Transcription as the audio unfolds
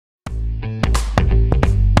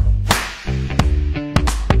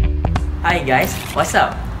Hi guys, what's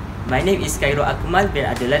up? My name is Khairrul Akmal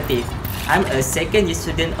Bhd Latiff. I'm a second year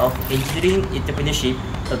student of Engineering Entrepreneurship,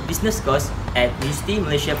 a business course at University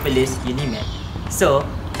Malaysia Police UNIMED. So,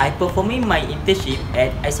 I performing my internship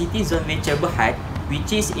at ICT Zone Ventures Bhd,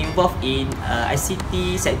 which is involved in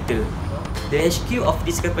ICT sector. The HQ of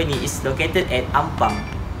this company is located at Ampang.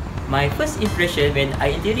 My first impression when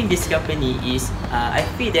I entering this company is I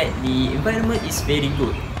feel that the environment is very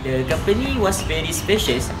good. The company was very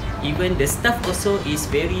spacious. Even the staff also is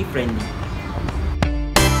very friendly.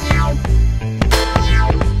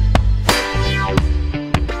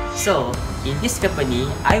 So, in this company,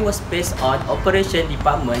 I was placed on operation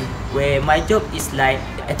department where my job is like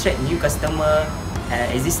attract new customer,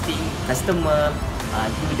 existing customer,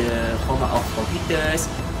 do the format of computers,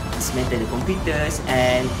 dismantle the computers,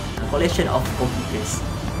 and collection of computers.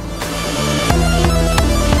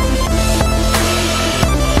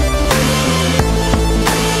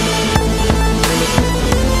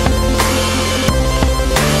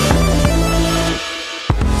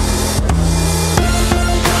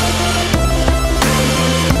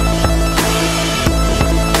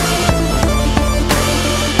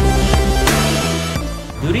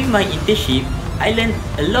 During my internship, I learned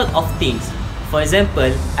a lot of things. For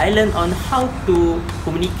example, I learned on how to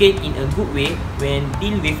communicate in a good way when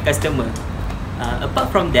deal with customer. Apart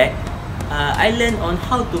from that, I learned on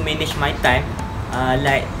how to manage my time,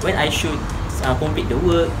 like when I should complete the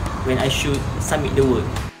work, when I should submit the work.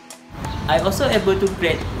 I also able to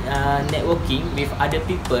create networking with other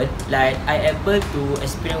people, like I able to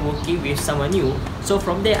experience working with someone new. So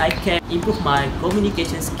from there, I can improve my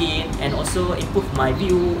communication skill and also improve my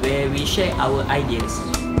view where we share our ideas.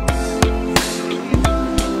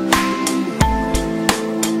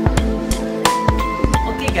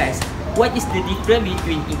 Okay guys, what is the difference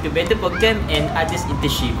between Incubator program and others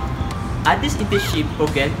internship? Others internship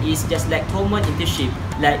program is just like common internship,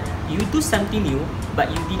 like you do something new but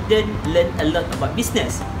you didn't learn a lot about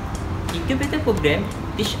business. Incubator program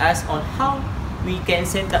teach us on how we can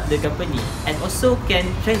set up the company and also can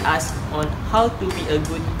train us on how to be a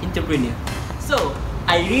good entrepreneur. So,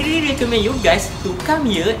 I really recommend you guys to come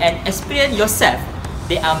here and experience yourself.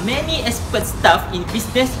 There are many expert staff in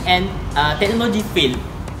business and technology field.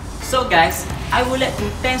 So guys, I would like to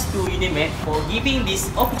thanks to UNIMED for giving this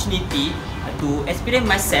opportunity to experience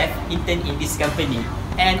myself intern in this company,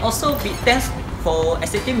 and also big thanks for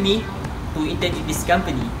accepting me to intern in this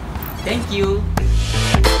company. Thank you.